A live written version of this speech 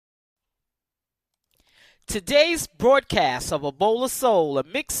Today's broadcast of A Bowl of Soul, a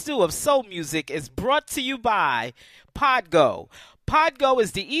mixed stew of soul music, is brought to you by Podgo. Podgo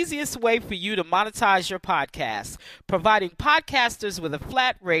is the easiest way for you to monetize your podcast, providing podcasters with a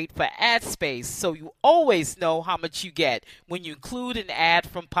flat rate for ad space so you always know how much you get when you include an ad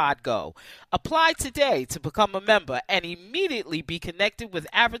from Podgo. Apply today to become a member and immediately be connected with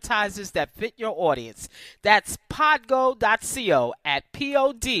advertisers that fit your audience. That's podgo.co at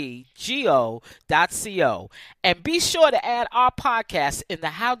podgo.co. And be sure to add our podcast in the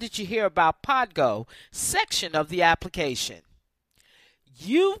How Did You Hear About Podgo section of the application.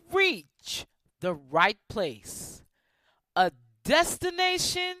 You reach the right place, a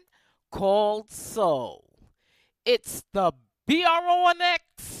destination called soul. It's the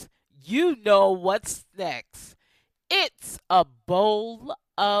BRONX. You know what's next. It's a bowl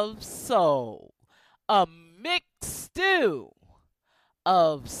of soul, a mixed stew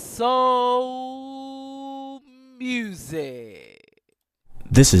of soul music.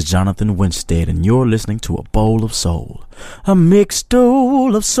 This is Jonathan Winstead, and you're listening to A Bowl of Soul, a mixed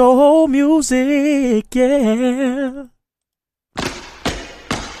bowl of soul music, yeah.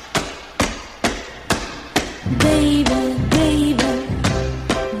 Baby, baby,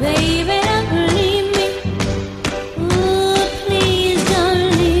 baby, don't leave me. Ooh, please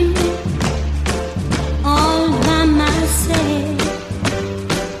don't leave me all by myself.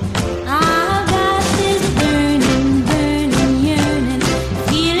 I've got this burning, burning yearning,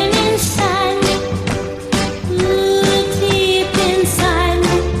 feeling inside me, ooh, deep inside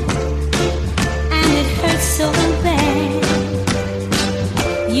me, and it hurts so bad.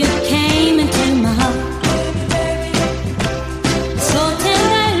 You came into my heart so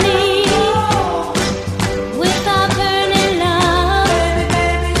tenderly, with a burning love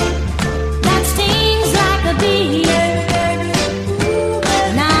that stings like a bee.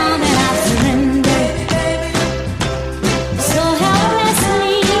 Now that I've surrendered so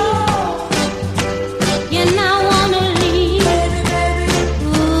helplessly, you now wanna leave.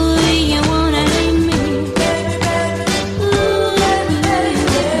 Ooh, you wanna leave me. Ooh,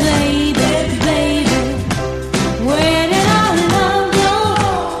 baby, baby, where did our love go?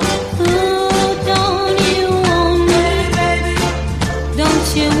 Ooh, don't you want me? Don't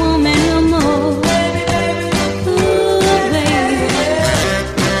you want me no more? Ooh, baby.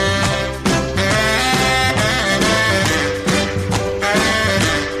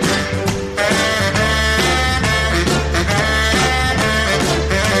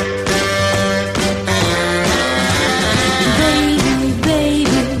 Baby,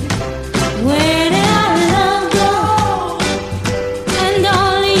 baby, where did our love go? And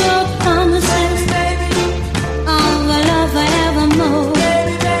all your promises of a love forevermore.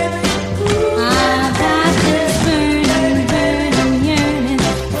 I've got this burning, burning yearning,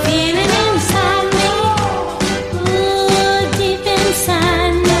 feeling inside me, ooh, deep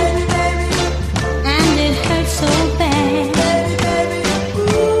inside me, and it hurts so bad.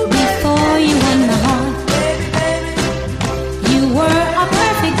 Before you won my heart, you were a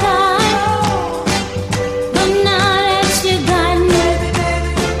perfect guy, but now that you got me,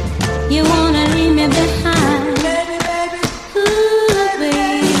 you wanna leave me behind. Ooh,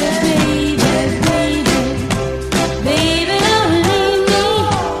 baby, baby, baby, baby, don't leave me.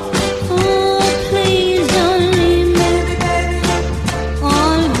 Oh, please don't leave me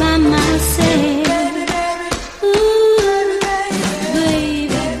all by myself. Ooh,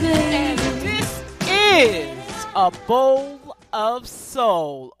 baby, baby. This is A Bowl of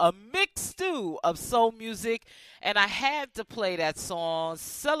Soul, a mixed stew of soul music, and I had to play that song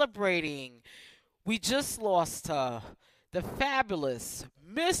celebrating. We just lost her, the fabulous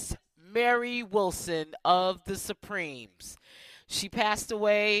Miss Mary Wilson of the Supremes. She passed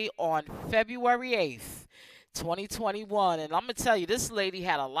away on February 8th, 2021, and I'm going to tell you, this lady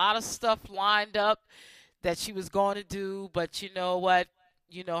had a lot of stuff lined up that she was going to do, but you know what?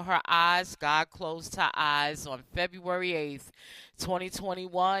 You know, her eyes, God closed her eyes on February 8th,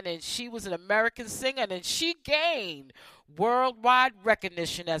 2021, and she was an American singer, and she gained worldwide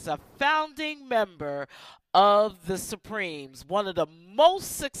recognition as a founding member of the Supremes, one of the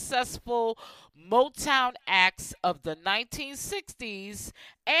most successful Motown acts of the 1960s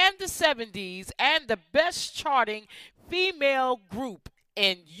and the 70s, and the best charting female group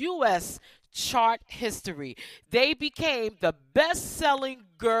in U.S. chart history. They became the best-selling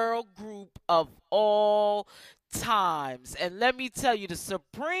girl group of all times. And let me tell you, the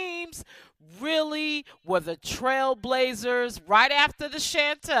Supremes really were the trailblazers right after the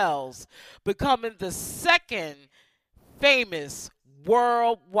Chantels, becoming the second famous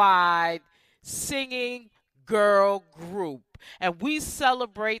worldwide singing girl group. And we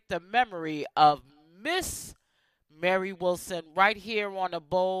celebrate the memory of Miss Mary Wilson right here on A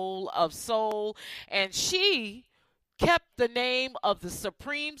Bowl of Soul. And she kept the name of the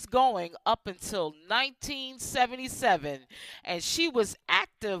Supremes going up until 1977. And she was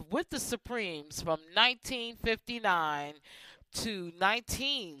active with the Supremes from 1959 to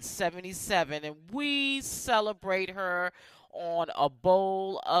 1977. And we celebrate her on A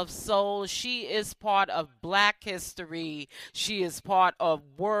Bowl of Soul. She is part of Black history. She is part of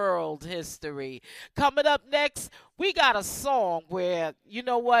world history. Coming up next, we got a song where, you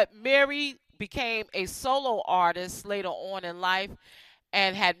know what, Mary became a solo artist later on in life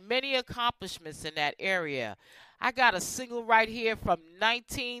and had many accomplishments in that area. I got a single right here from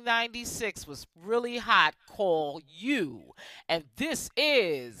 1996, was really hot, called You. And this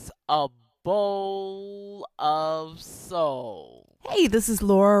is A Bowl of Soul. Hey, this is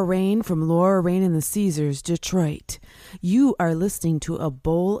Laura Rain from Laura Rain and the Caesars, Detroit. You are listening to A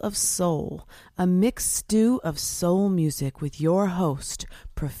Bowl of Soul, a mixed stew of soul music with your host,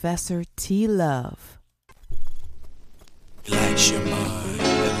 Professor T. Love. Relax your mind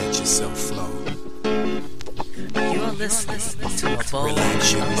and let yourself flow. You're listening to A Bowl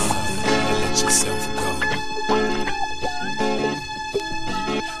Relax your of mind and let yourself go.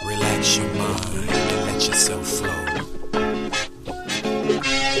 Relax your mind and let yourself flow.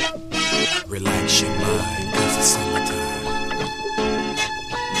 Relax your mind, 'cause it's summertime.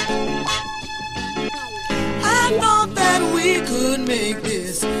 I thought that we couldn't make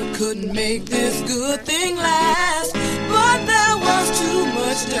this good thing last. But there was too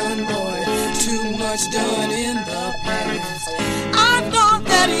much done, boy, too much done in the past. I thought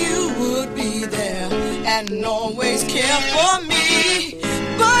that you would be there and always care for me.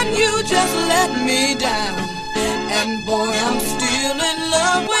 But you just let me down. And boy, I'm still in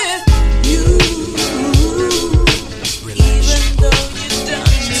love with you. Even though you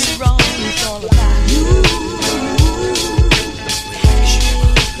done me wrong, it's all about you. Relax your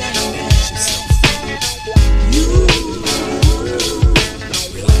mind and let yourself flow. You.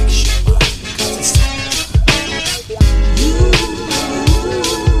 Relax your mind, 'cause it's summertime. You.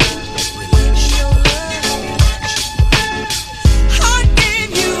 Relax your mind, relax your mind. I gave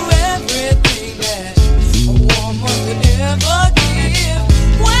you everything that a woman could ever give.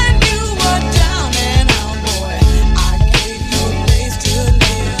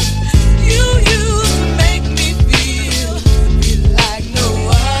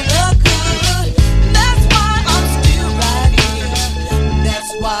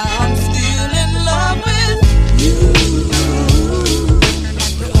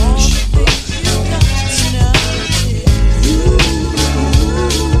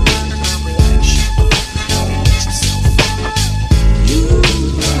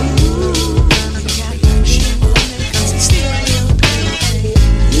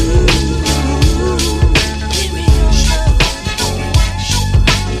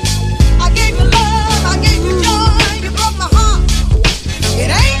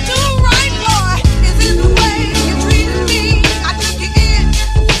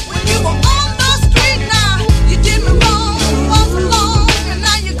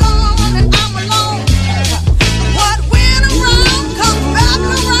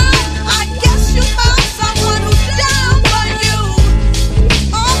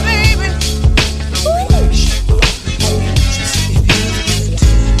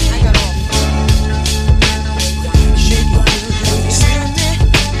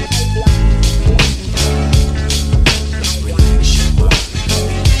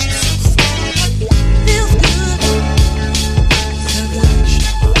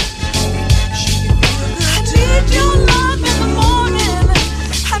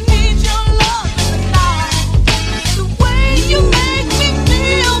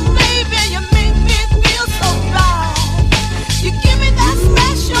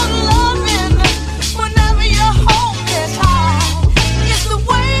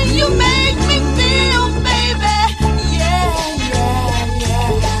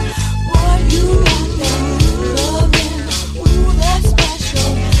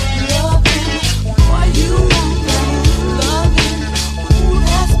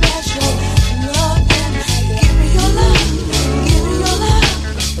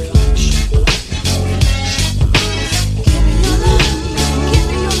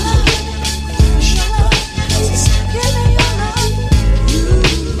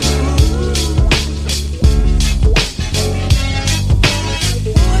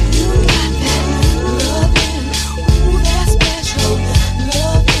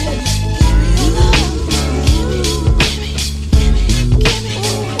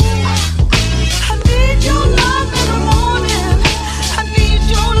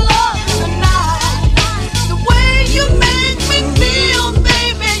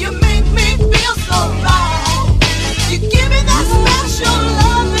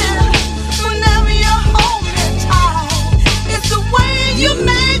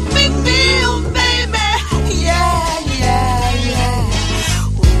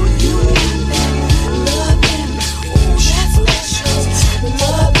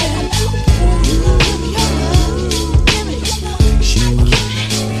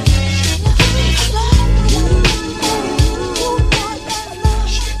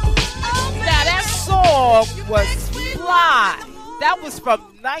 That was from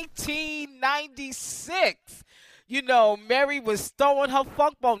 1996. You know, Mary was throwing her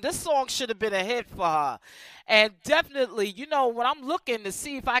funk bone. This song should have been a hit for her. And definitely, you know, when I'm looking to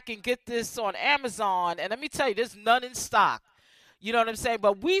see if I can get this on Amazon, and let me tell you, there's none in stock. You know what I'm saying?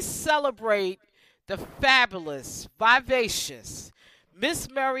 But we celebrate the fabulous, vivacious Miss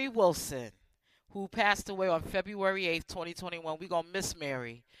Mary Wilson, who passed away on February 8th, 2021. We're going to miss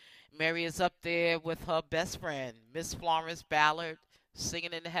Mary. Mary is up there with her best friend, Miss Florence Ballard,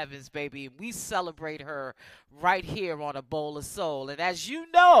 singing in the heavens, baby. We celebrate her right here on A Bowl of Soul. And as you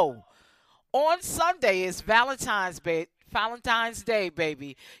know, on Sunday is Valentine's Day,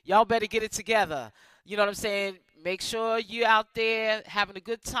 baby. Y'all better get it together. You know what I'm saying? Make sure you're out there having a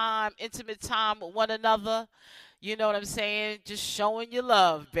good time, intimate time with one another. You know what I'm saying? Just showing your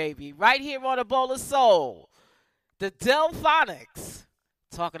love, baby. Right here on A Bowl of Soul. The Delfonics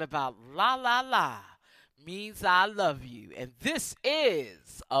talking about La La La means I love you. And this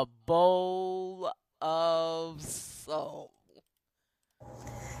is A Bowl of Soul.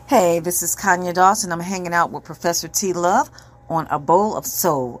 Hey, this is Kanya Dawson. I'm hanging out with Professor T. Love on A Bowl of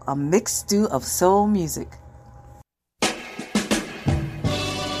Soul, a mixed stew of soul music. You're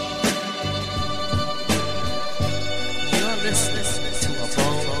listening to A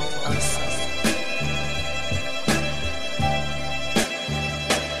Bowl of Soul.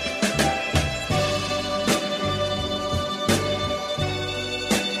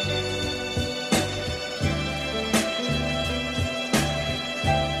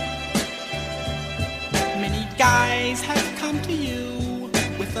 Many guys have come to you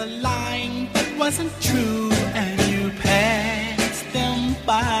with a line that wasn't true, and you passed them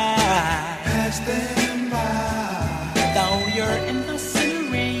by. Though you're in the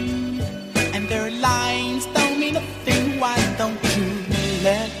center ring, and their lines don't mean a thing, why don't you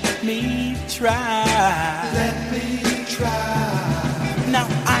let me try? Now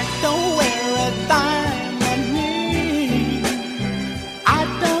I don't wear a diamond ring. I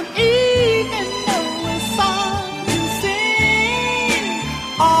don't even know a song to sing.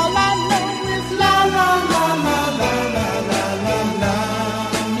 All I know is la la la la la la la la la.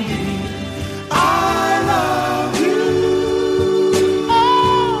 I love you.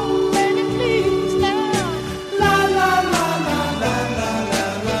 Oh, baby, please now. La la la la la la la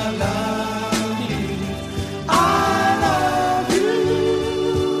la la. I love you.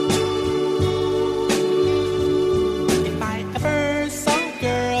 If I ever saw a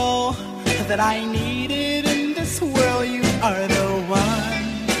girl that I needed in this world, you are the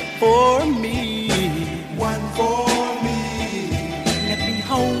one for me. Let me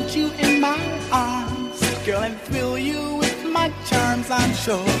hold you in my arms, girl, and thrill you with my charms. I'm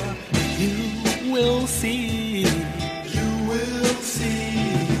sure you will see.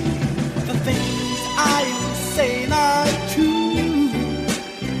 The things I say are true,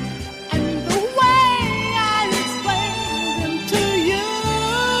 and the way I explain them to you.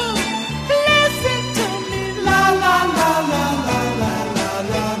 Listen to me, la la la la la la la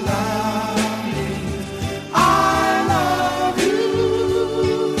la la. I love you,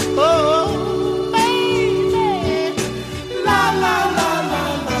 oh baby, la la la la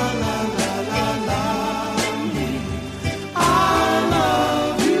la la la la la. I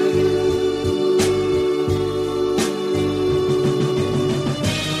love you.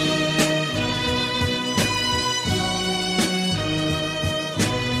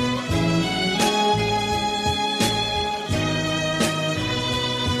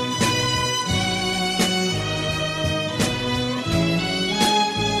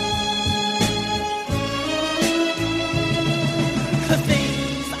 The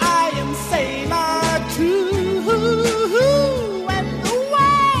things I am saying are true, and the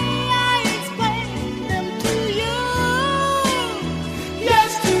way I explain them to you.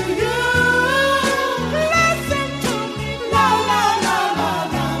 Yes, to you. Listen to me, la la la la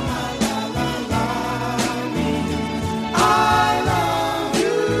la la la la la. I love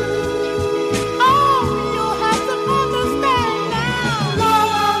you. Oh, you have to understand now. La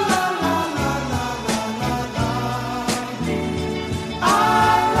la la la la la la la la. I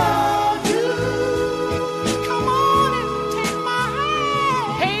love you. Come on and take my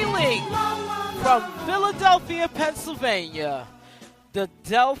hand. Hailing from Philadelphia, Pennsylvania, the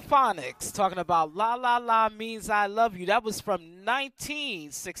Delfonics talking about La La La Means I Love You. That was from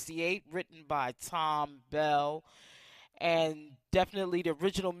 1968, written by Tom Bell. And definitely the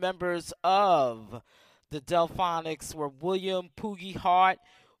original members of the Delfonics were William Poogie Hart,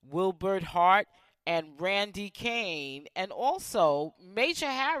 Wilbert Hart, and Randy Kane. And also Major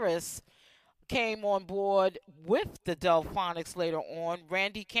Harris came on board with the Delfonics later on.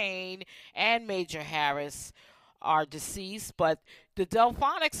 Randy Kane and Major Harris are deceased, but the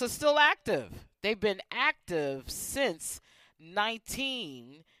Delfonics are still active. They've been active since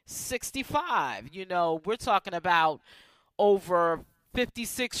 1965. You know, we're talking about over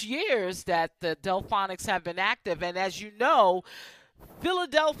 56 years that the Delfonics have been active. And as you know,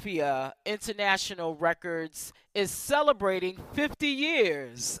 Philadelphia International Records is celebrating 50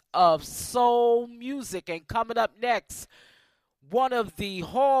 years of soul music. And coming up next, one of the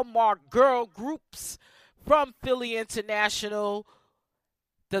hallmark girl groups from Philly International,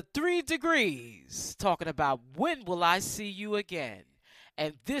 the 3 Degrees, talking about When Will I See You Again?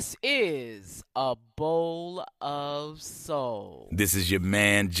 And this is A Bowl of Soul. This is your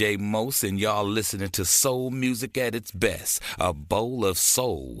man, Jay Mose, and y'all listening to soul music at its best. A bowl of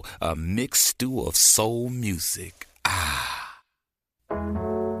soul, a mixed stew of soul music. Ah. You're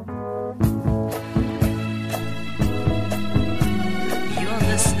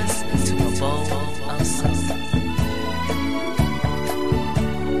listening to A Bowl of Soul.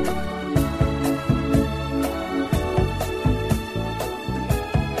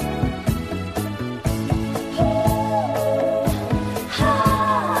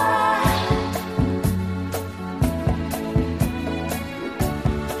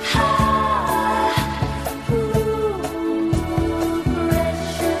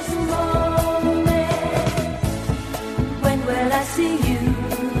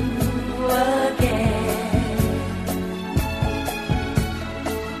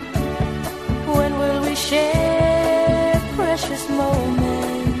 Share precious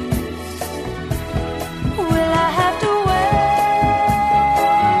moments. Will I have to wait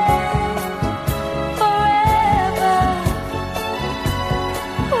forever?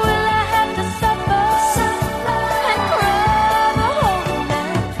 Will I have to suffer and cry the whole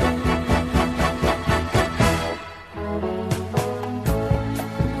night through?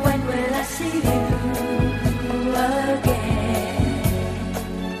 When will I see you again?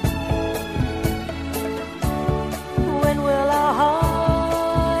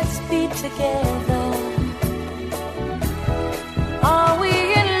 Together, are we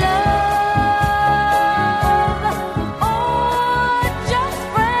in love or just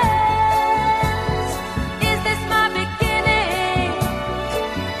friends? Is this my beginning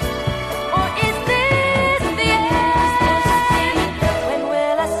or is this the end? When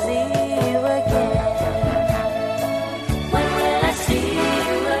will I see you again? When will I see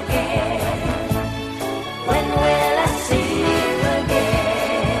you again? When will I see you again?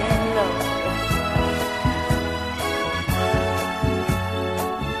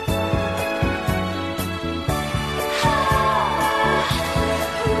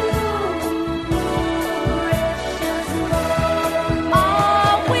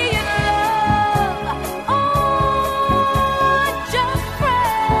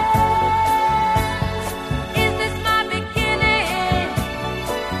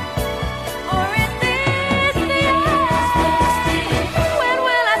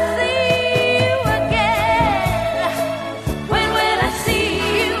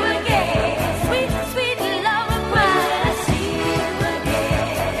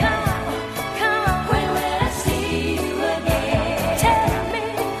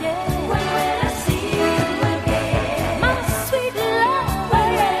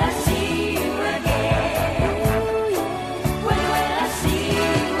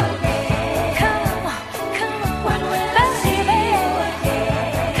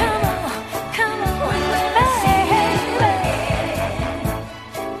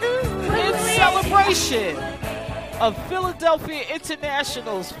 Of Philadelphia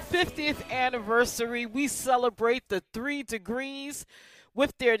International's 50th anniversary, we celebrate the 3 Degrees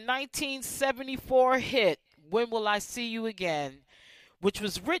with their 1974 hit, When Will I See You Again, which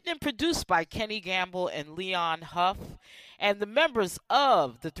was written and produced by Kenny Gamble and Leon Huff. And the members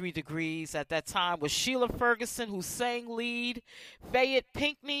of the 3 Degrees at that time was Sheila Ferguson, who sang lead, Fayette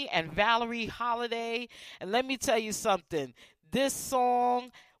Pinckney, and Valerie Holiday. And let me tell you something, this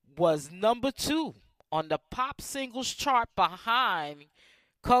song was #2 on the pop singles chart behind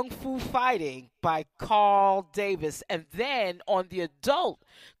Kung Fu Fighting by Carl Davis. And then on the adult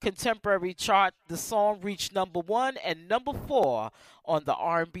contemporary chart, the song reached #1 and #4 on the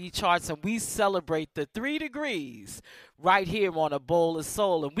R&B charts. And we celebrate the 3 Degrees right here on A Bowl of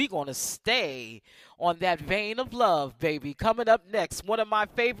Soul. And we're going to stay on that vein of love, baby. Coming up next, one of my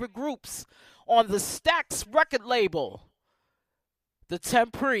favorite groups on the Stax record label, the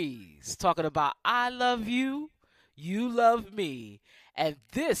Temprees, talking about I love you, you love me. And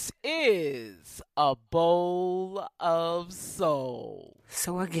this is A Bowl of Soul.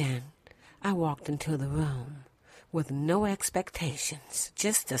 So again, I walked into the room with no expectations,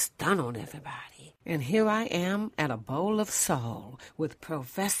 just to stun on everybody. And here I am at a bowl of soul with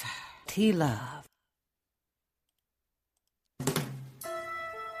Professor T. Love.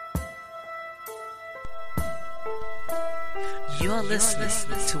 You're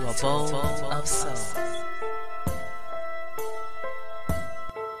listening to A Bowl of Soul.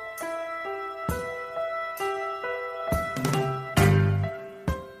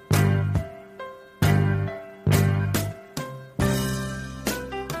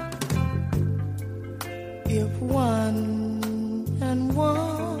 If one and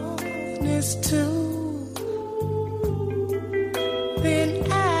one is two, then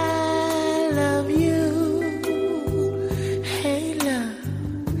I love you. Hey, love,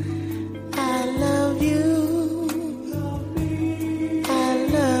 I love you. I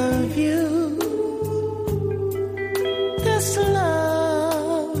love you. This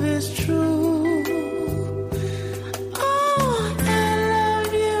love is true. Oh, I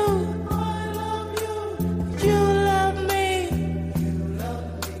love you. I love you. You love me. You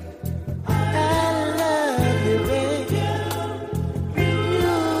love me. I love you, baby. You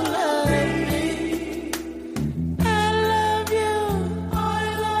love me. I love you. I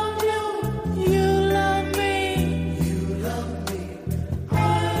love you. You love me. You love me. I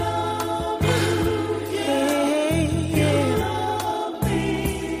love you. Hey, you love me.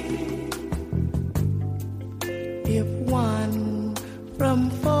 If one from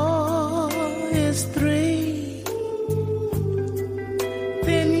four is three,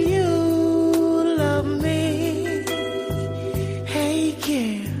 then you love me. Hey,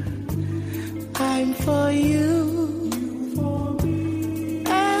 girl, I'm for you.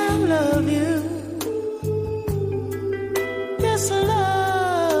 I love you. This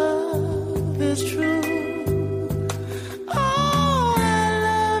love is true. Oh, I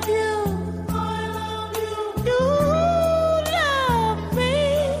love you. I love you. You love me.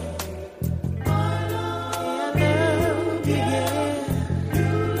 I love you, yeah. You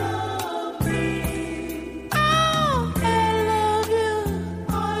love me. Oh, I love you.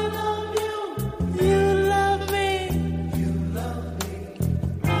 I love you. You love me. You love me.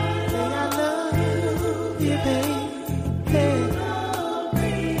 I love you, baby. You love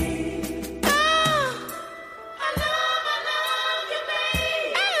me. Oh, I love you,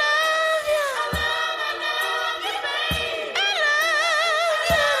 baby. I love you. I love you, baby. I love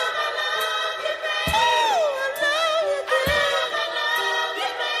you. I love you, baby.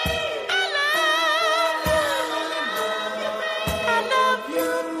 Oh,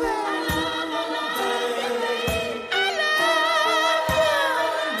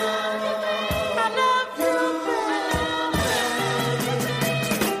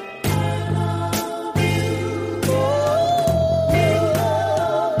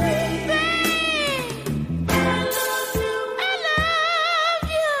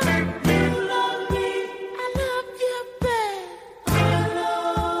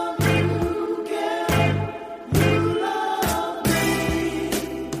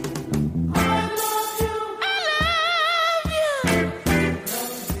 I love you, baby. I love you,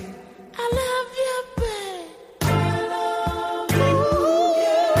 baby. I love you, baby. I love you, baby.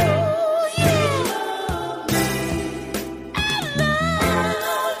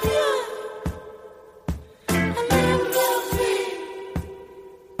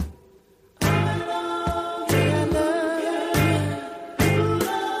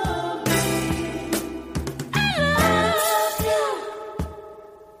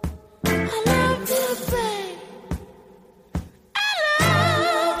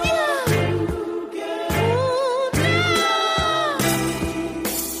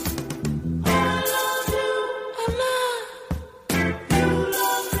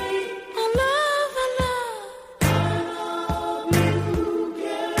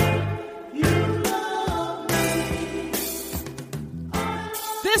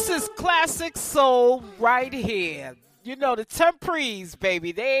 This is classic soul right here. You know, the Temprees,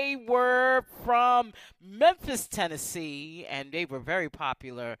 baby. They were from Memphis, Tennessee, and they were very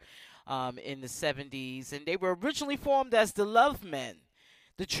popular in the 70s. And they were originally formed as the Love Men.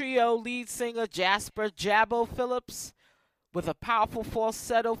 The trio lead singer Jasper Jabbo Phillips, with a powerful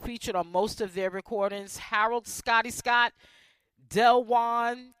falsetto featured on most of their recordings. Harold Scotty Scott,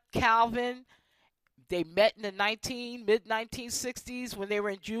 Delwan Calvin. They met in the mid-1960s when they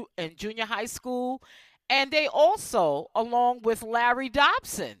were in junior high school. And they also, along with Larry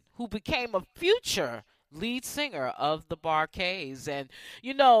Dobson, who became a future lead singer of the Bar-Kays. And,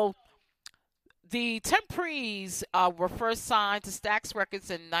 you know, the Temprees were first signed to Stax Records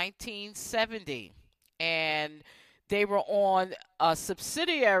in 1970. And they were on a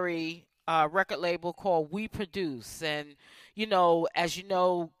subsidiary record label called We Produce. And, you know, as you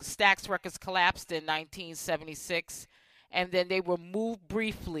know, Stax Records collapsed in 1976, and then they were moved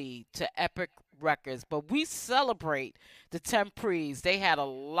briefly to Epic Records. But we celebrate the Temprees. They had a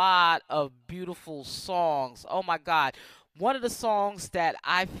lot of beautiful songs. Oh, my God. One of the songs that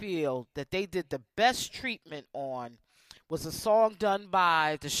I feel that they did the best treatment on was a song done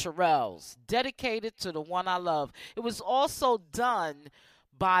by the Shirelles, dedicated to the one I love. It was also done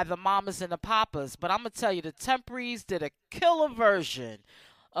by the Mamas and the Papas, but I'm going to tell you, the Temprees did a killer version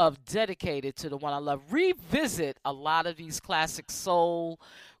of Dedicated to the One I Love. Revisit a lot of these classic soul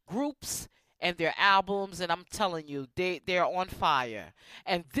groups and their albums, and I'm telling you, they're on fire.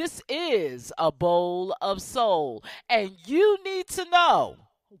 And this is A Bowl of Soul, and you need to know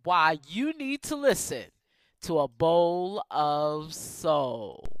why you need to listen to A Bowl of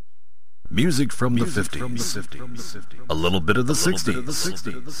Soul. Music from the 50s, a little bit of the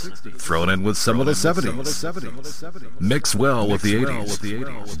 60s, thrown in with some of the 70s, mix well with the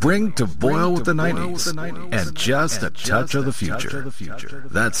 80s, bring to boil with the 90s, and just a touch of the future.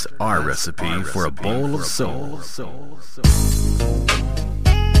 That's our recipe for a bowl of soul.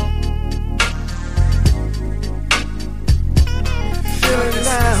 Feeling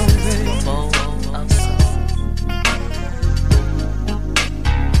down, baby. Bowl of Soul.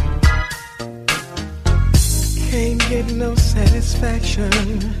 Can't get no satisfaction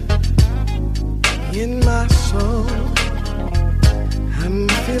in my soul. I'm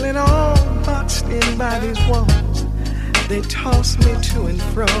feeling all boxed in by these walls. They toss me to and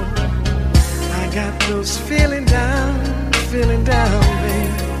fro. I got those feeling down, baby.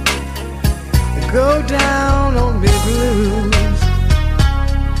 Go down on me blues.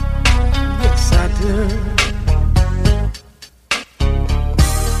 Yes, I do.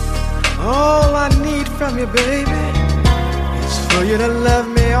 All I need from you, baby, is for you to love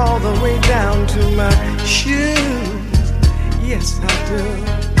me all the way down to my shoes. Yes, I do.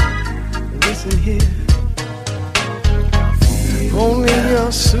 Listen here. Only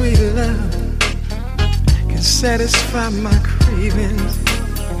your sweet love can satisfy my cravings.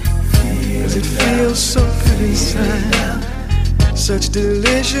 'Cause it feels so good inside. Such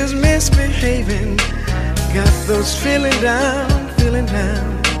delicious misbehaving. Got those feeling down.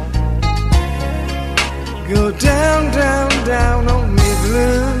 Go down, down, down on me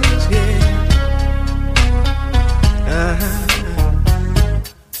blues, yeah.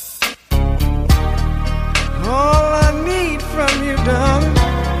 All I need from you, darling,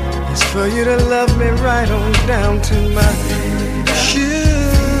 is for you to love me right on down to my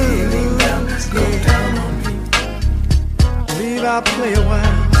shoes. Go down on me. Leave, I'll play a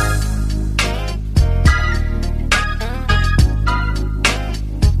while.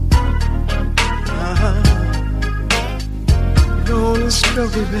 Go on and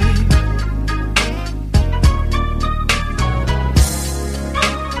stroke it, baby.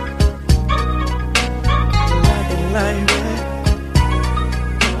 Like that.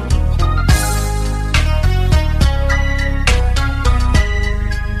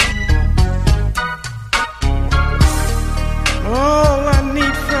 All I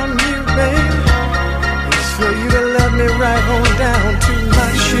need from you, baby, is for you to love me right on down to my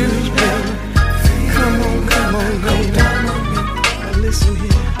shoes, baby. Come on, baby. Listen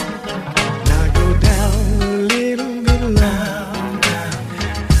here. Now go down a little bit low,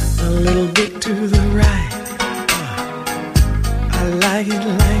 a little bit to the right. I like it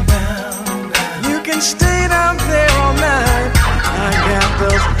like that. You can stay down there all night. I got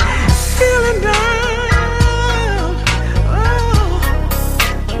those feeling down. Oh,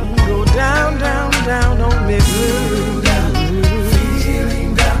 go down, down, down on me blue.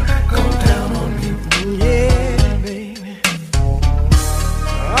 Feeling down, go down on me. Yeah, baby.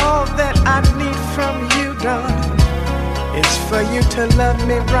 All that I need from you, darling, is for you to love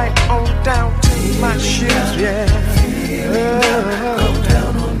me right on down to my shoes, yeah. Go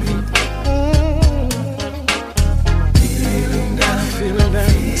down on me. Feeling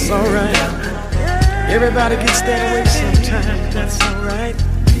down, it's alright. Everybody gets that way sometimes, that's alright.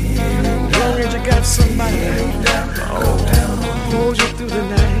 As long as you got somebody hold you through the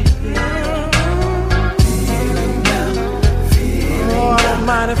night. Oh, I don't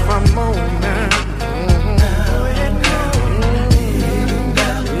mind if I'm on now.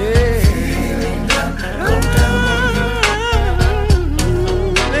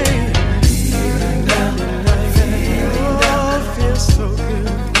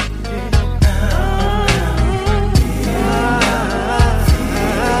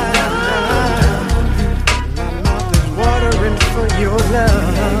 Your love,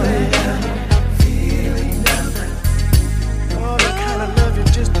 oh, the kind of love you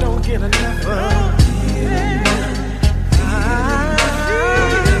just don't get enough.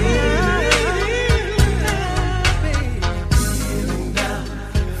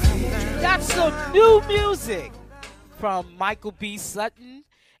 from Michael B. Sutton.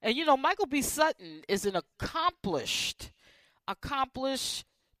 And you know, Michael B. Sutton is an accomplished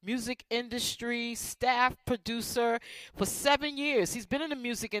music industry staff producer for 7 years. He's been in the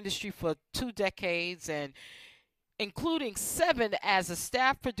music industry for 2 decades, and including 7 as a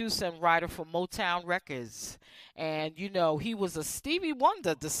staff producer and writer for Motown Records. And you know, he was a Stevie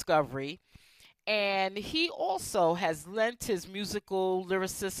Wonder discovery. And he also has lent his musical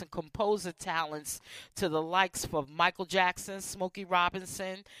lyricist and composer talents to the likes of Michael Jackson, Smokey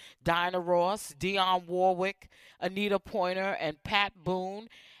Robinson, Diana Ross, Dionne Warwick, Anita Pointer, and Pat Boone.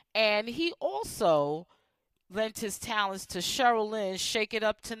 And he also lent his talents to Cheryl Lynn's Shake It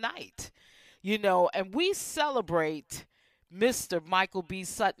Up Tonight. You know, and we celebrate Mr. Michael B.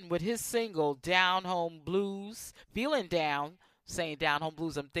 Sutton with his single, Down Home Blues, Feelin' Down. Saying Down Home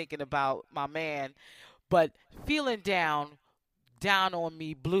Blues, I'm thinking about my man, but Feelin' Down on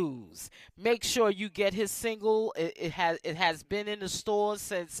Me Blues. Make sure you get his single. It has been in the stores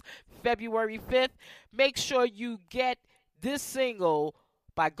since February 5th. Make sure you get this single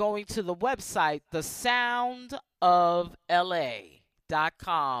by going to the website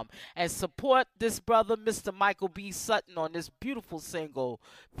thesoundofla.com and support this brother, Mr. Michael B. Sutton, on this beautiful single,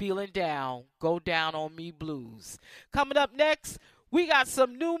 Feelin' Down, Go Down on Me Blues. Coming up next, we got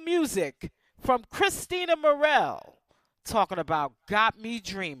some new music from Kristina Murrell talking about Got Me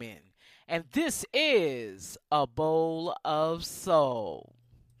Dreaming. And this is A Bowl of Soul.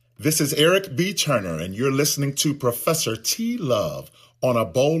 This is Eric B. Turner, and you're listening to Professor T. Love on A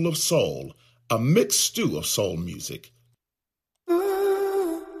Bowl of Soul, a mixed stew of soul music.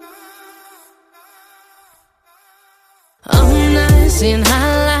 I'm not seeing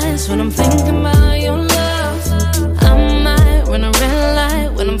highlights when I'm thinking about your love. I might run a red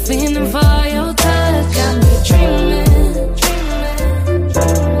light when I'm feeling for your touch. Got me dreaming,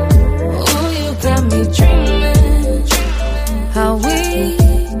 oh, you got me dreaming how we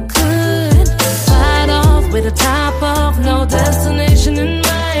could fight off with the top off, no destination in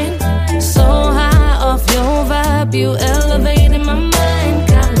mind. So high off your vibe, you elevated my mind.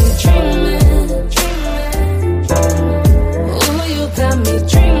 Got me dreaming. Got me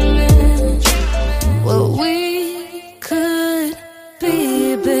dreaming what we could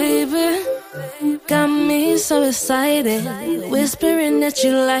be, baby. Got me so excited, whispering that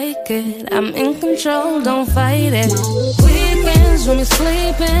you like it. I'm in control, don't fight it. Weekends when we're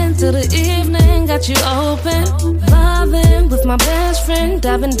sleeping till the evening, got you open. Vibing with my best friend,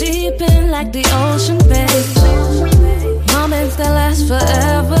 diving deep in like the ocean, babe. Moments that last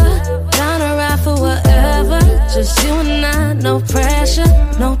forever, down to ride for whatever. Just you and I, no pressure,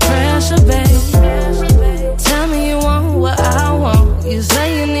 babe. Tell me you want what I want. You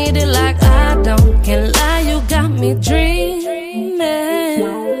say you need it like I don't. Can't lie, you got me dreaming.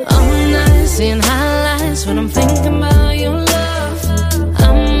 I'm not seeing highlights when I'm thinking about your love.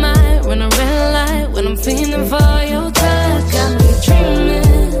 I might run a red light when I'm feeling for your touch. Got me dreaming.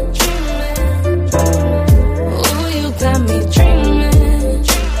 Oh, you got me dreaming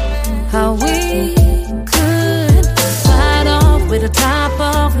how we could fight off with the top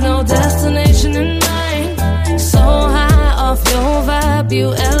off, no destination in mind. So high off your vibe,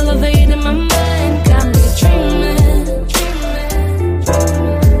 you elevated my mind. Got me dreaming.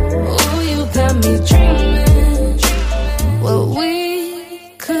 Oh, you got me dreaming what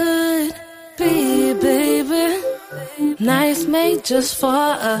we could be, baby. Nights made just for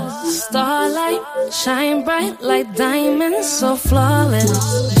us. Starlight, shine bright like diamonds, so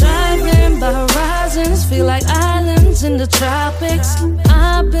flawless. Driving by horizons, feel like islands in the tropics.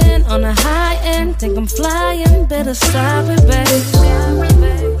 I've been on a high end, think I'm flying, better stop it, babe.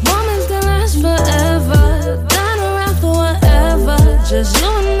 Moments that last forever, down around for whatever. Just you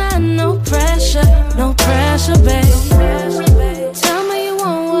and I, no pressure, babe. Tell me you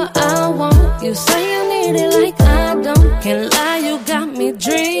want what I want. You say you need it like I don't. Can't lie, you got me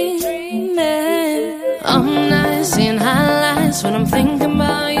dreaming. I'm not seeing highlights when I'm thinking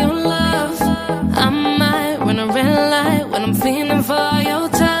about your love. I might run a red light when I'm feeling for your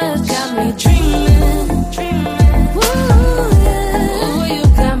touch. Got me dreaming. Ooh, yeah. Ooh, you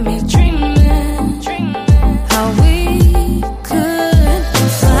got me dreaming how we could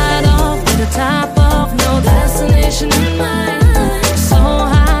fight off with the top off, no destination in mind. So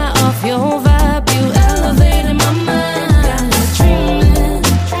high off your vibe, you elevated my mind. Got me dreaming.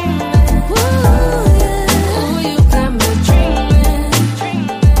 Ooh, yeah. Ooh, you got me dreaming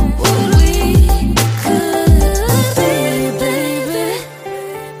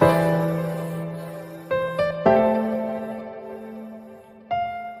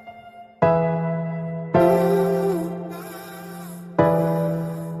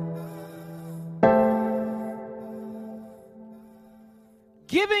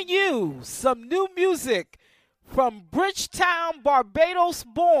giving you some new music from Bridgetown, Barbados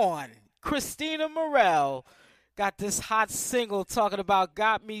born Kristina Murrell. Got this hot single talking about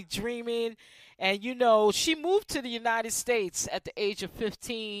Got Me Dreaming. And, you know, she moved to the United States at the age of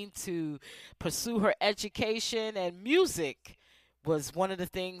 15 to pursue her education, and music was one of the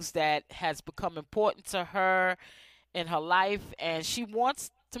things that has become important to her in her life, and she wants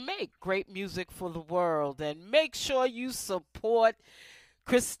to make great music for the world. And make sure you support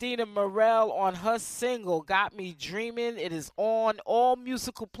Kristina Murrell on her single, Got Me Dreaming. It is on all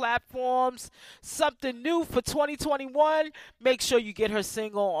musical platforms. Something new for 2021. Make sure you get her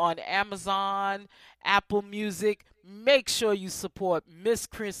single on Amazon, Apple Music. Make sure you support Miss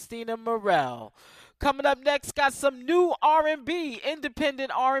Kristina Murrell. Coming up next, got some new R&B,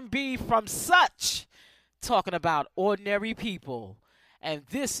 independent R&B from Such, talking about ordinary people. And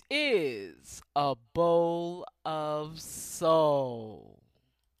this is A Bowl of Soul.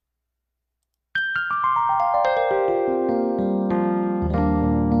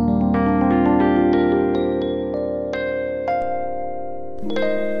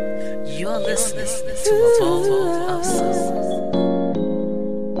 You're listening to A Bowl of Soul.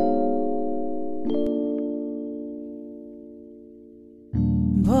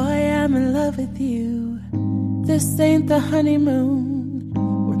 Boy, I'm in love with you. This ain't the honeymoon.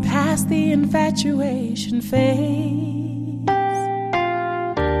 We're past the infatuation phase.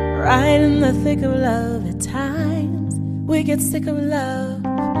 Right in the thick of love. At times we get sick of love.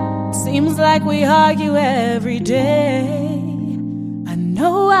 Seems like we argue every day. I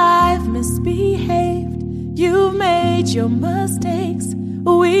know I've misbehaved. You've made your mistakes.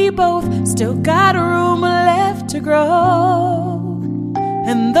 We both still got room left to grow.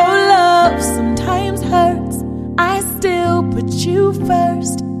 And though love sometimes hurts, I still put you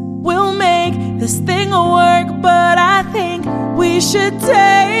first. We'll make this thing work, but I think we should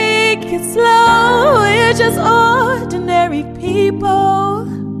take it slow. We're just ordinary people.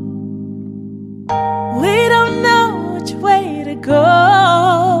 We don't know which way to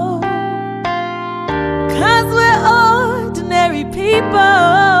go, 'cause we're ordinary people.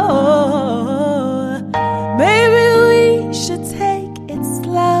 Maybe we should take it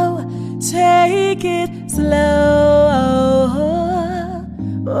slow. Take it slow.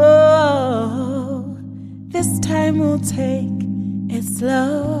 Oh, this time we'll take it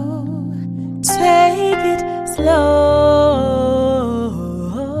slow. Take it slow.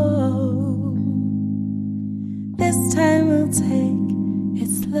 This time we'll take it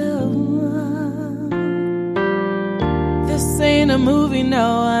slow. This ain't a movie,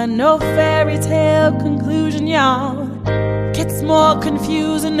 no fairy tale conclusion, y'all. Gets more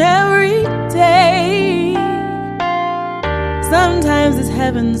confusing every day. Sometimes it's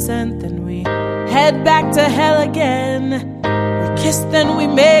heaven sent, then we head back to hell again. We kiss, then we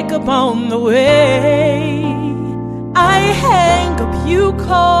make up on the way. I hang up, you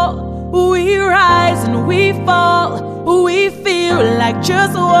call. We rise and we fall. We feel like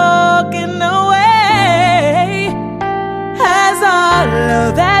just walking away. As our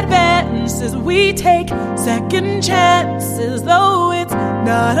love advances, we take second chances. Though it's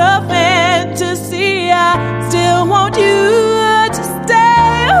not a fantasy, I still want you to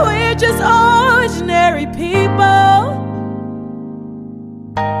stay. We're just ordinary people.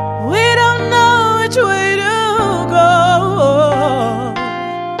 We don't know which way to go,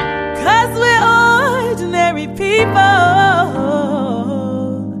 'cause we're ordinary people.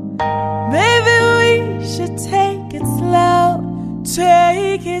 Maybe we should take it slow.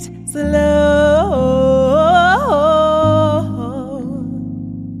 Take it slow.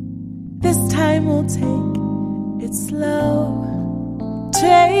 This time we'll take it slow.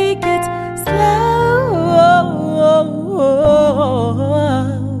 Take it slow.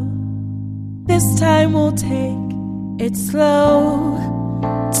 This time we'll take it slow.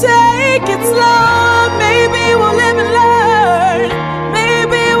 Take it slow. Maybe we'll live and learn.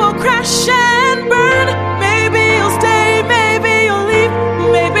 Maybe we'll crash and burn. Maybe you'll stay. Maybe you'll leave.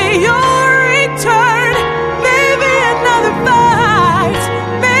 Maybe you'll return. Maybe another fight.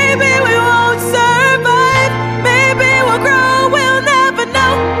 Maybe we won't survive. Maybe we'll grow. We'll never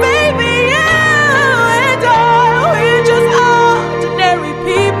know. Maybe you and I, we're just ordinary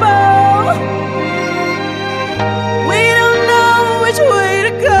people. We don't know which way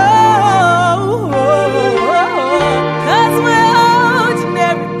to go, 'cause we're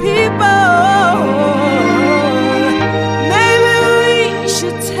ordinary people.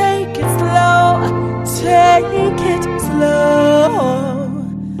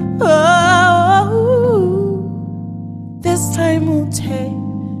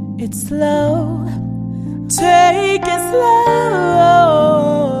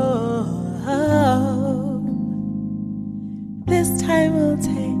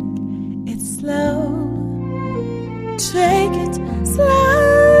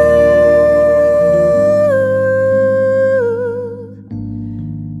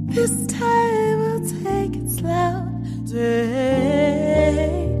 This time we'll take it slow.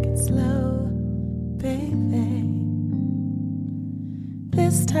 Take it slow, baby.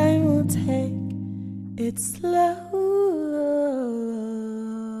 This time we'll take it slow.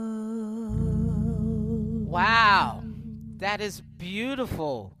 Wow, that is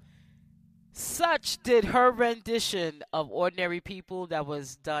beautiful. Such did her rendition of Ordinary People that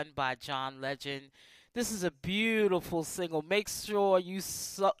was done by John Legend. This is a beautiful single. Make sure you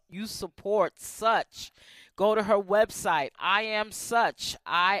support Such. Go to her website,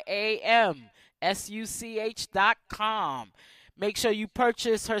 IamSuch.com. Make sure you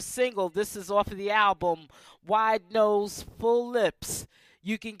purchase her single. This is off of the album, Wide Nose, Full Lips.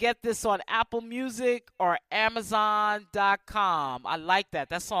 You can get this on Apple Music or Amazon.com. I like that.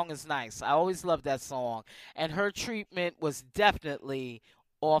 That song is nice. I always love that song. And her treatment was definitely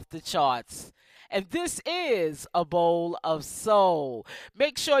off the charts. And this is A Bowl of Soul.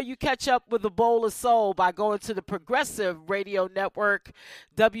 Make sure you catch up with A Bowl of Soul by going to the Progressive Radio Network,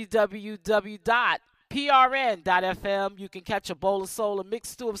 www.prn.fm. You can catch A Bowl of Soul, a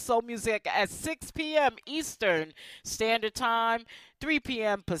mixed stew of soul music at 6 p.m. Eastern Standard Time, 3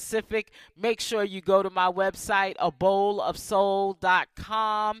 p.m. Pacific. Make sure you go to my website,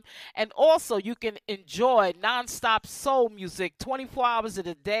 abowlofsoul.com. And also, you can enjoy nonstop soul music 24 hours of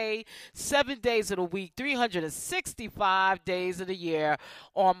the day, 7 days of the week, 365 days of the year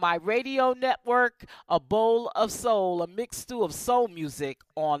on my radio network, A Bowl of Soul, a mixed stew of soul music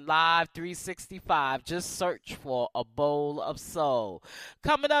on Live 365. Just search for A Bowl of Soul.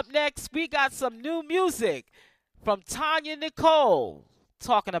 Coming up next, we got some new music from Tonya Nicole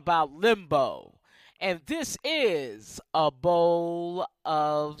talking about LIMBO. And this is A Bowl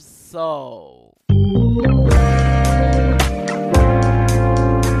of Soul.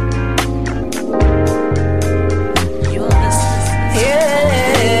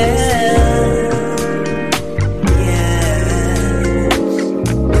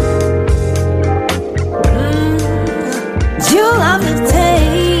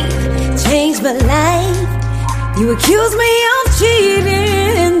 My life, you accuse me of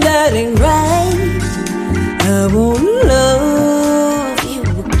cheating, that ain't right. I won't love you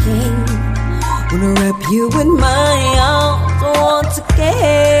again. Wanna wrap you in my arms once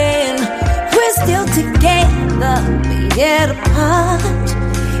again. We're still together, but yet apart.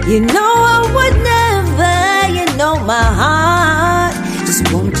 You know I would never, you know my heart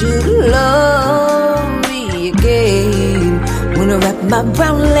just want you to love me again. Wanna wrap my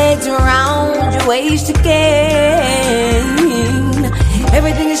brown legs around your waist again.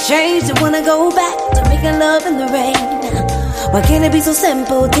 Everything has changed, I wanna go back to making love in the rain. Why can't it be so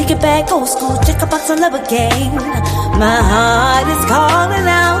simple? Take it back, old school, check a box on love again. My heart is calling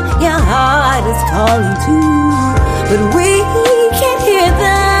out, your heart is calling too, but we can't hear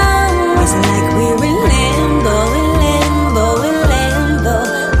them. It's like we're in limbo, in limbo, in limbo.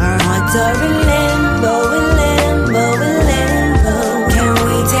 Our hearts are in limbo, in limbo, in limbo. Can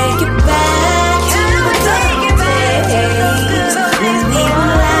we take it back to the good days when we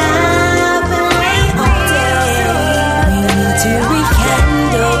were laughing late all day? We need to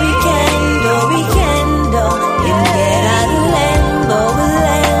rekindle, rekindle, rekindle, and get out of limbo,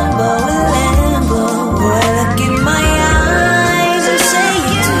 limbo, limbo. Boy, look in my eyes and say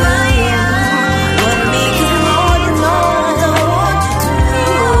you do. Wanna make it more than all I want you to.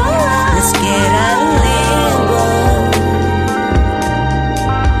 Let's get out of limbo.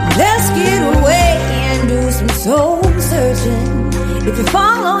 Let's get away and do some soul searching. If you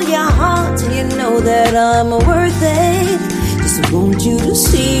follow your heart and you know that I'm worth it, just want you to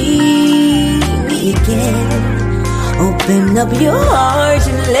see me again. Open up your heart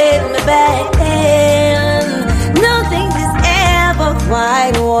and let me back in. Nothing is ever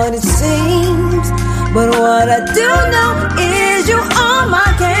quite what it seems, but what I do know is you are my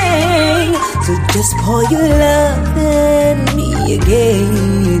king. So just pour your love in me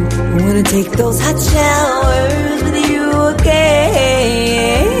again. I wanna take those hot showers with you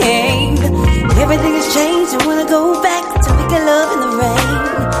again. Everything has changed, I wanna go back to making love in the rain.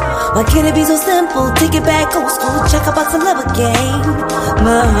 Why can't it be so simple? Take it back, old school, check a box and love again.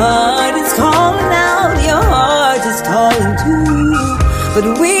 My heart is calling out, your heart is calling too, but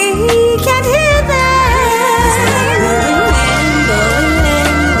we can't hear that. It's like we're in limbo, in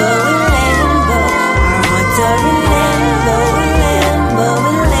limbo, in limbo. Our hearts are in limbo, in limbo,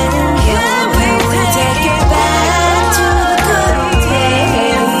 in limbo. Can we take it back to the good old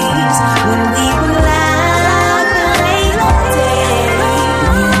days when we were laughing late all day?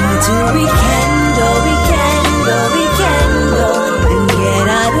 We need to rekindle, rekindle, rekindle, and get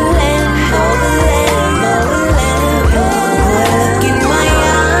out of limbo, limbo, limbo. Look in my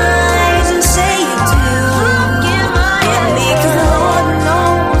eyes.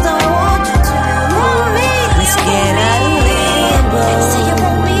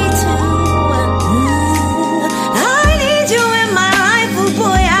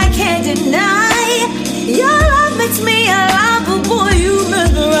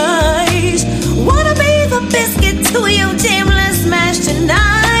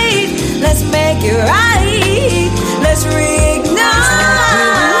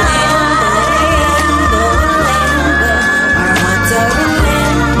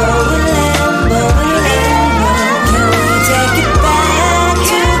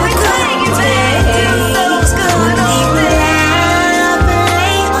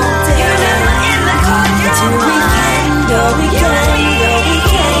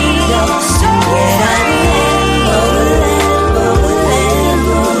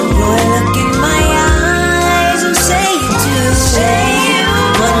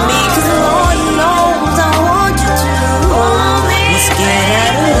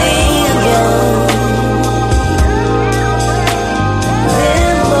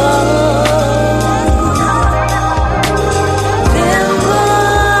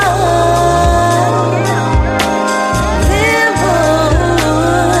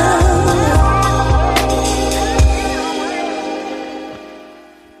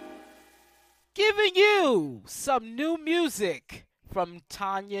 from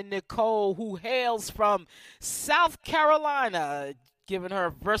Tonya Nicole, who hails from South Carolina, giving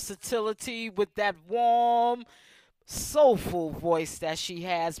her versatility with that warm, soulful voice that she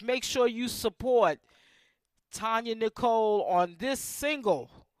has. Make sure you support Tonya Nicole on this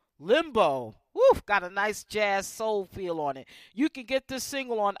single, Limbo. Woo, got a nice jazz soul feel on it. You can get this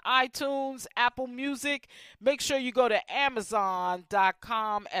single on iTunes, Apple Music. Make sure you go to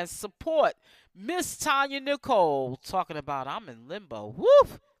Amazon.com and support Miss Tonya Nicole. Talking about I'm in limbo. Woo,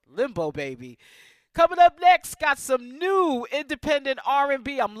 limbo, baby. Coming up next, got some new independent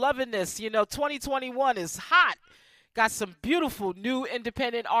R&B. I'm loving this. 2021 is hot. Got some beautiful new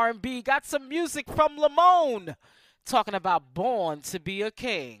independent R&B. Got some music from Lamone. Talking about Born to be a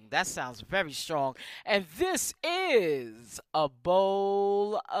King. That sounds very strong. And this is A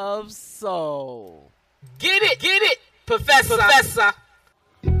Bowl of Soul. Get it, Professor.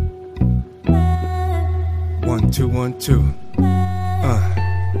 1 2 1 2.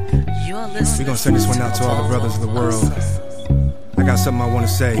 You're listening. We're gonna send this one out to all the brothers of the world. I got something I wanna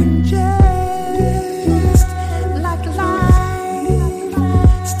say. Just like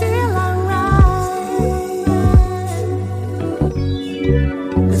life, still alright.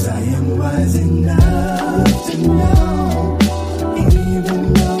 'Cause I am wise enough to know,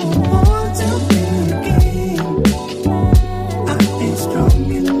 even though I want to be a king, I ain't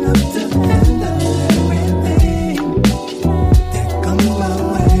strong enough to handle everything that comes my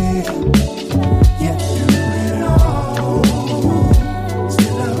way. Yet through it all,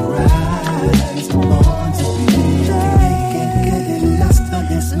 still I rise, born to be a king. Can't get lost on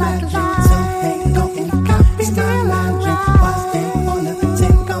this magic, so they go and copy my logic. Why they wanna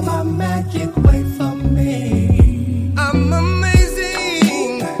take all my magic away from me? I'm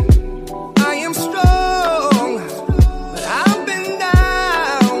amazing, I am strong, but I've been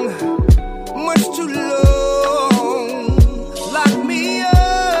down much too long. Lock me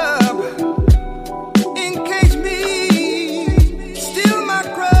up, encage me, steal my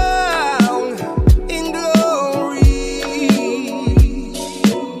crown in glory.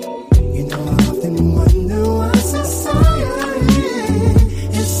 You know, I often wonder why society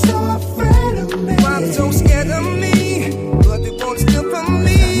is so afraid of me. Why I'm so scared of me, but they won't steal from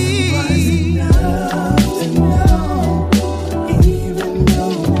me. Enough to know, even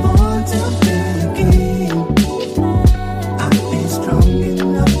though I'm born to be a king, I ain't strong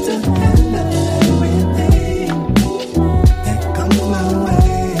enough to handle everything that comes my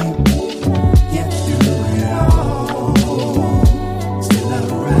way. Yet through it all, still I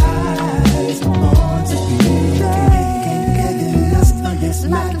rise, born to be a king. Can't get lost on this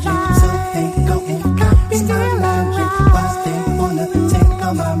magic, so they go and copy my logic. Why they wanna take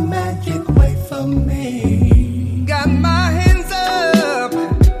all my magic away from me? Got my hands up,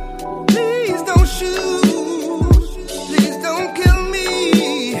 please don't shoot, please don't kill me,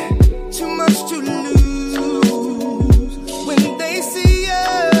 too much to lose. When they see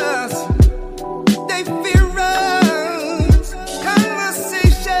us, they fear us,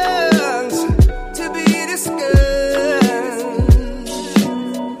 conversations to be discussed.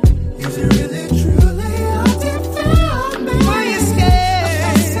 Is it really truly out there for me? Why you scared?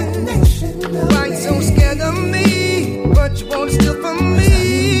 Fascination. Why you so scared of me? But you won't steal from me.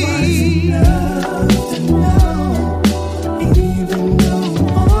 Enough to know, even though I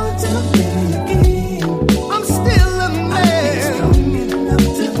want to be a king, I'm still a man. Strong enough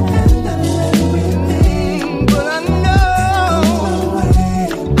to handle everything, but I know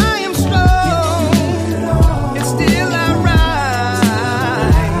I am strong, and still I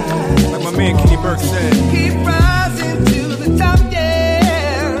rise. Like my man Kenny Burke said, Keep rising to the top, yeah.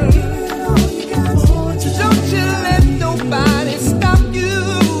 Don't you let nobody stop you.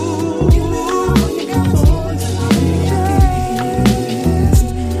 Just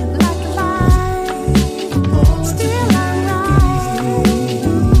like life, still I rise.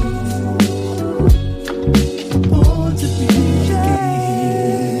 Born to be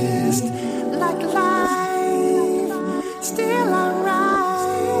just like life, still I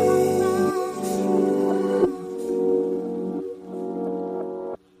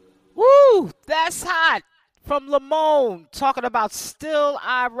Woo, that's hot. From Lamone, talking about Still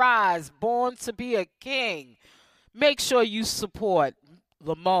I Rise, Born to be a King. Make sure you support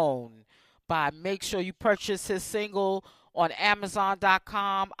Lamone make sure you purchase his single on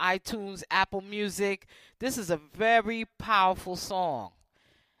Amazon.com, iTunes, Apple Music. This is a very powerful song.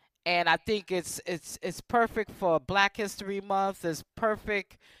 And I think it's perfect for Black History Month. It's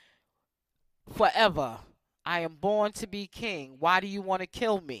perfect forever. I am born to be king. Why do you want to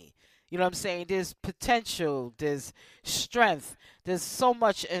kill me? You know what I'm saying? There's potential. There's strength. There's so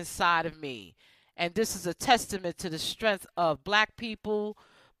much inside of me. And this is a testament to the strength of black people,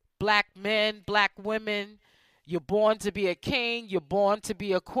 black men, black women. You're born to be a king. You're born to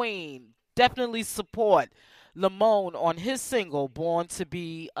be a queen. Definitely support Lamone on his single, Born to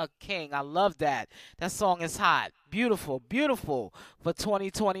Be a King. I love that. That song is hot. Beautiful, beautiful for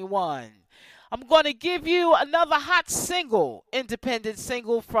 2021. I'm going to give you another hot single, independent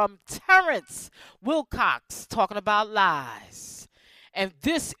single from Terrance Wilcox, talking about lies. And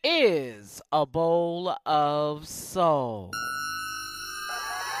this is A Bowl of Soul.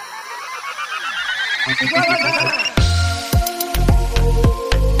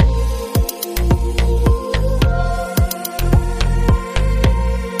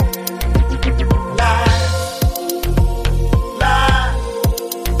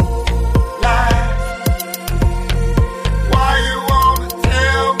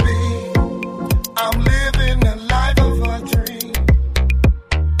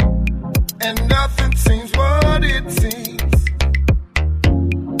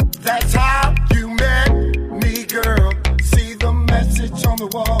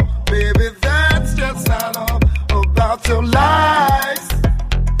 Your lies,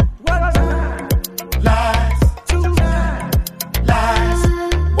 lies, lies.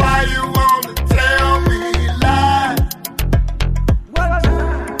 Why you wanna tell me lies,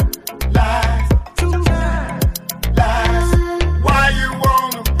 lies, lies. Why you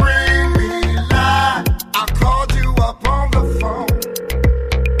wanna bring me lies? I called you up on the phone.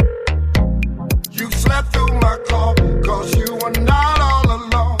 You slept through my call, 'cause you were not all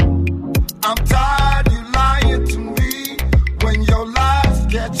alone. I'm tired you lying to me. When your lies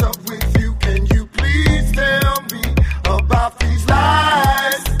catch up with you, can you please tell me about these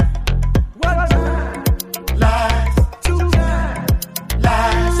lies? Lies,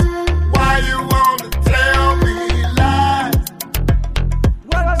 lies. Why you wanna tell me lies?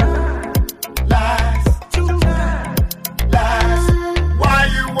 Lies, lies. Why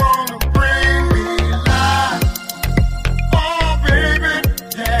you wanna bring me lies? Oh, baby,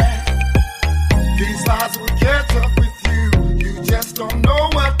 yeah. These lies will catch up with you. Just don't know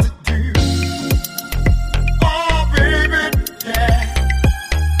what to do. Oh, baby, yeah.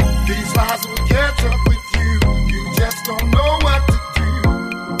 These lies will catch up with you. You just don't know what to do.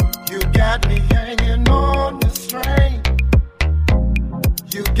 You got me hanging on the string.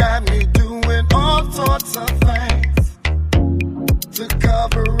 You got me doing all sorts of things to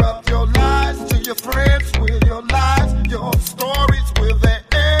cover up your lies to your friends with your lies. Your stories, will they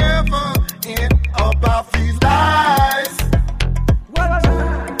ever end about these lies? Lies,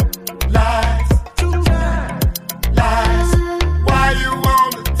 lies. Why you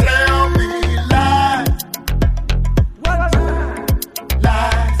wanna tell me lies? Lies,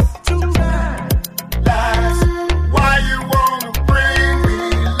 lies. Why you wanna bring me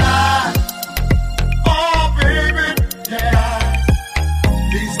lies? Oh, baby, yeah.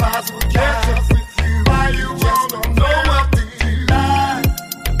 These lies will catch up with you. Why you just don't know what to do? Lies.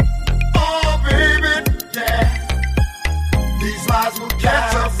 Oh, baby, yeah. These lies will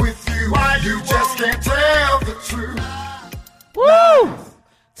catch up with you. Why you just can't tell the truth? Woo!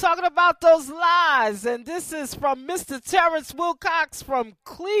 Talking about those lies. And this is from Mr. Terrance Wilcox from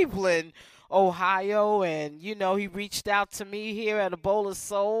Cleveland, Ohio. And, you know, he reached out to me here at A Bowl of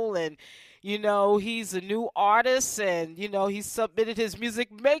Soul. And, you know, he's a new artist. And, you know, he submitted his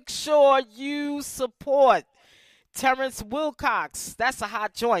music. Make sure you support Terrance Wilcox. That's a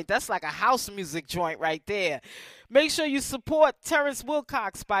hot joint. That's like a house music joint right there. Make sure you support Terrance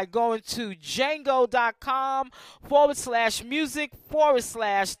Wilcox by going to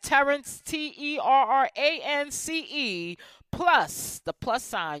django.com/music/Terrance, TERRANCE, plus the plus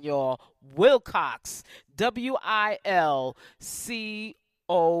sign, y'all, Wilcox,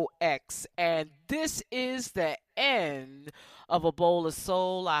 WILCOX. And this is the end of A Bowl of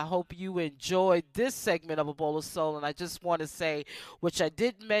Soul. I hope you enjoyed this segment of A Bowl of Soul. And I just want to say, which I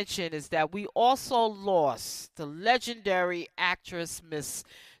did mention, is that we also lost the legendary actress, Miss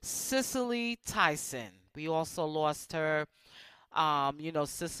Cicely Tyson. We also lost her. You know,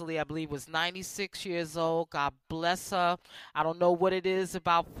 Cicely, I believe, was 96 years old. God bless her. I don't know what it is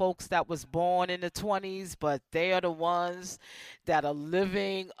about folks that was born in the 20s, but they are the ones that are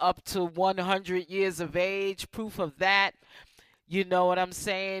living up to 100 years of age. Proof of that. You know what I'm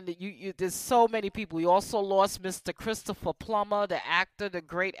saying? There's so many people. We also lost Mr. Christopher Plummer, the actor, the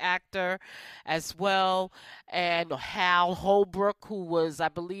great actor as well. And Hal Holbrook, who was, I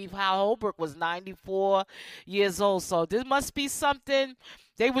believe Hal Holbrook was 94 years old. So there must be something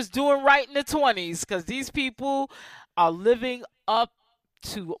they was doing right in the 20s, because these people are living up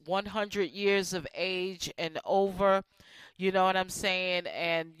to 100 years of age and over. You know what I'm saying?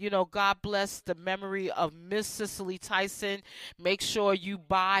 And, God bless the memory of Miss Cicely Tyson. Make sure you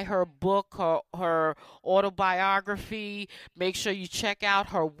buy her book, her autobiography. Make sure you check out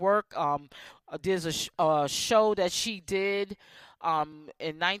her work. There's a show that she did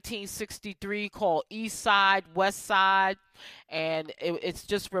in 1963 called East Side, West Side. And it's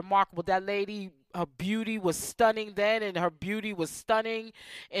just remarkable. That lady, her beauty was stunning then, and her beauty was stunning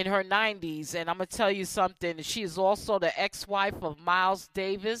in her 90s. And I'm going to tell you something. She is also the ex-wife of Miles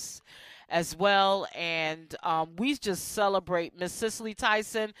Davis as well. And we just celebrate Miss Cicely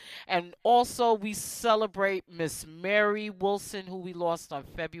Tyson. And also we celebrate Miss Mary Wilson, who we lost on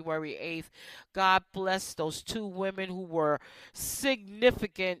February 8th. God bless those two women who were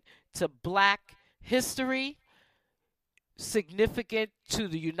significant to Black history, significant to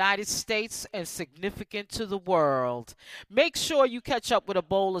the United States, and significant to the world. Make sure you catch up with A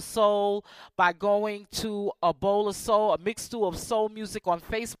Bowl of Soul by going to A Bowl of Soul, a mixed stew of soul music on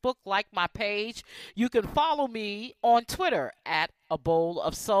Facebook. Like my page. You can follow me on Twitter at A Bowl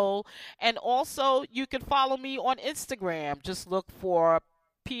of Soul. And also you can follow me on Instagram. Just look for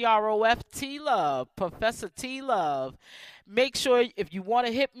PROF T Love, Professor T Love. Make sure if you want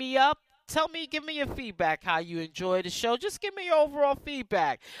to hit me up, give me your feedback, how you enjoy the show. Just give me your overall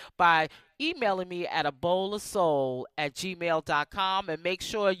feedback by emailing me at abowlofsoul@gmail.com. And make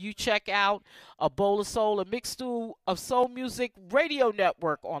sure you check out A Bowl of Soul, a mixed stew of soul music radio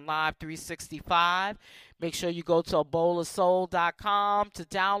network on Live 365. Make sure you go to abowlofsoul.com to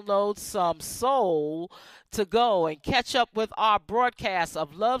download some soul to go and catch up with our broadcast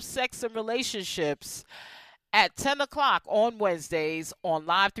of love, sex, and relationships at 10 o'clock on Wednesdays on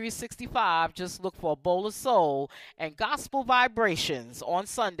Live 365. Just look for A Bowl of Soul, and Gospel Vibrations on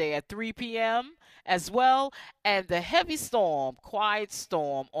Sunday at 3 p.m. as well, and The Heavy Storm, Quiet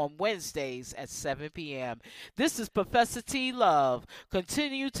Storm on Wednesdays at 7 p.m. This is Professor T Love.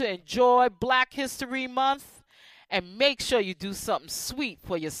 Continue to enjoy Black History Month, and make sure you do something sweet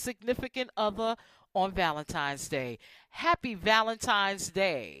for your significant other on Valentine's Day. Happy Valentine's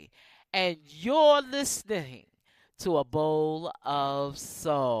Day. And you're listening to A Bowl of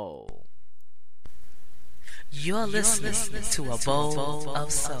Soul. You're listening to A Bowl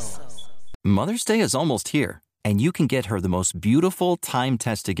of Soul. Mother's Day is almost here, and you can get her the most beautiful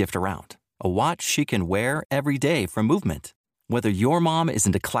time-tested gift around. A watch she can wear every day from Movement. Whether your mom is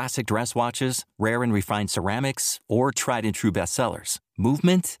into classic dress watches, rare and refined ceramics, or tried-and-true bestsellers,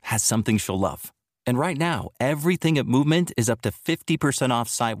 Movement has something she'll love. And right now, everything at Movement is up to 50% off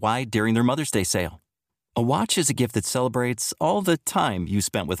site-wide during their Mother's Day sale. A watch is a gift that celebrates all the time you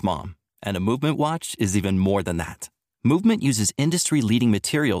spent with Mom. And a Movement watch is even more than that. Movement uses industry-leading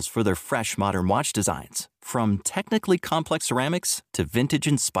materials for their fresh, modern watch designs. From technically complex ceramics to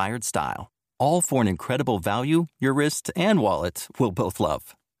vintage-inspired style. All for an incredible value your wrist and wallet will both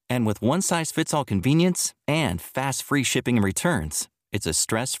love. And with one-size-fits-all convenience and fast free shipping and returns, it's a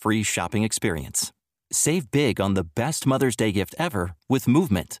stress-free shopping experience. Save big on the best Mother's Day gift ever with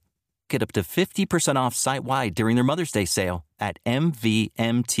Movement. Get up to 50% off site-wide during their Mother's Day sale at mvmt.com.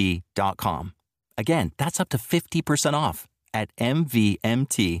 Again, that's up to 50% off at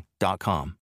mvmt.com.